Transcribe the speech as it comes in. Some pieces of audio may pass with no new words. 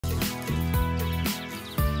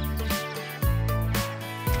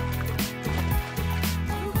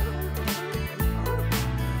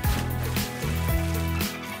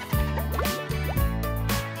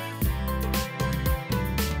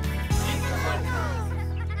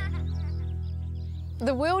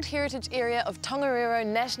The World Heritage Area of Tongariro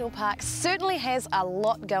National Park certainly has a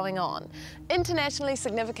lot going on. Internationally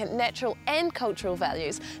significant natural and cultural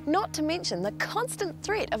values, not to mention the constant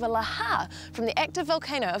threat of a lahar from the active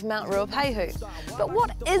volcano of Mt Ruapehu. But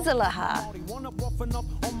what is a lahar?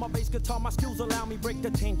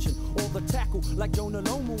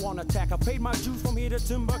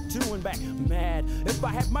 If I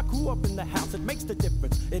have my crew up in the house, it makes the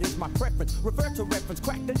difference. It is my preference. Revert to reference,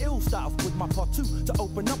 crack the ill styles with my part two. To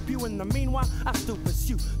open up you in the meanwhile, I still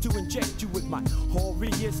pursue to inject you with my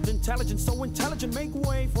horriest intelligence. So intelligent, make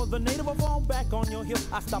way for the native of all back on your hill.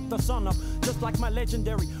 I stop the sun up, just like my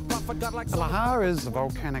legendary prophet God like. Lahar is a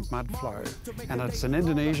volcanic mud flow, and it's an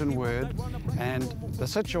Indonesian word. And the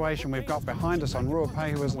situation we've got behind us on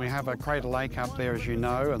Ruapehu is we have a crater lake up there, as you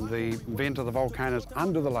know, and the vent of the volcano is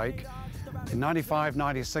under the lake. In 95,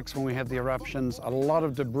 96, when we had the eruptions, a lot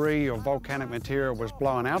of debris or volcanic material was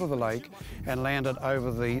blown out of the lake and landed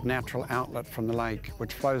over the natural outlet from the lake,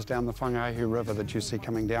 which flows down the Whangaehu River that you see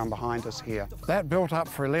coming down behind us here. That built up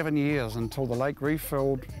for 11 years until the lake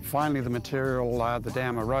refilled. Finally, the material, the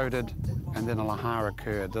dam eroded, and then a lahar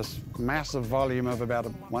occurred. This massive volume of about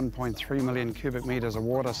 1.3 million cubic metres of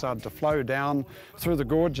water started to flow down through the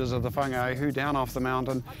gorges of the Whangaehu, down off the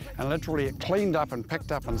mountain, and literally it cleaned up and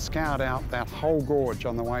picked up and scoured out that whole gorge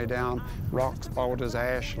on the way down. Rocks, boulders,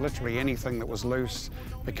 ash, literally anything that was loose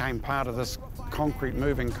became part of this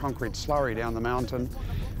moving concrete slurry down the mountain,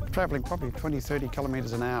 travelling probably 20, 30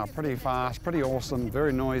 kilometres an hour, pretty fast, pretty awesome,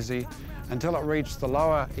 very noisy, until it reached the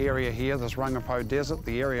lower area here, this Rangipo Desert,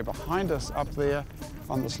 the area behind us up there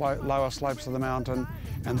on the lower slopes of the mountain,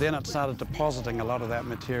 and then it started depositing a lot of that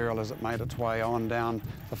material as it made its way on down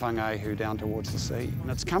the Whangaehu, down towards the sea. And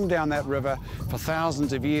it's come down that river for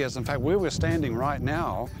thousands of years. In fact, where we're standing right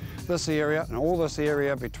now, this area and all this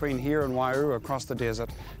area between here and Waiuru across the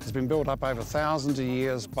desert has been built up over thousands of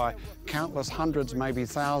years by countless hundreds, maybe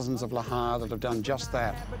thousands of lahar that have done just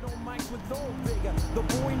that.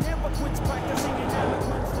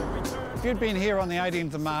 If you'd been here on the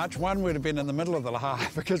 18th of March, one would have been in the middle of the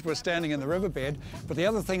lahar because we're standing in the riverbed. But the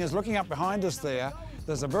other thing is, looking up behind us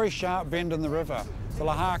there's a very sharp bend in the river. The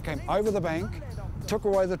lahar came over the bank, took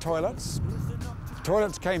away the toilets. The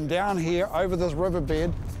toilets came down here over this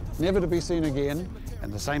riverbed, never to be seen again.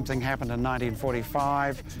 And the same thing happened in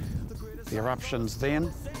 1945. The eruptions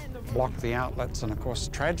then blocked the outlets, and of course,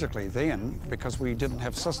 tragically then, because we didn't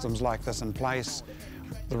have systems like this in place,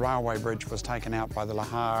 the railway bridge was taken out by the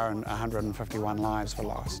lahar and 151 lives were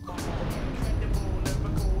lost.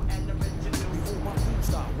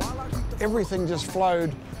 Everything just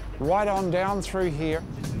flowed right on down through here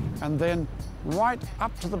and then right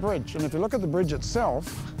up to the bridge. And if you look at the bridge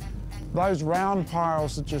itself, those round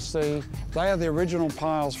piles that you see, they are the original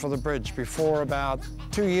piles for the bridge before about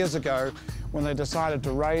 2 years ago, when they decided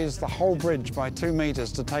to raise the whole bridge by 2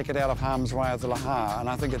 metres to take it out of harm's way of the lahar. And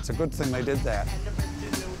I think it's a good thing they did that.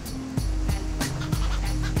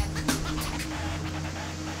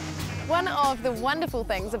 One of the wonderful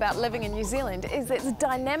things about living in New Zealand is its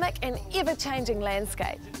dynamic and ever-changing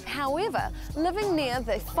landscape. However, living near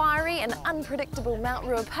the fiery and unpredictable Mt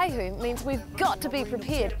Ruapehu means we've got to be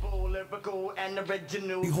prepared. And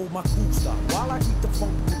original. Hold my cool style while I keep the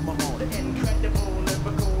funk with my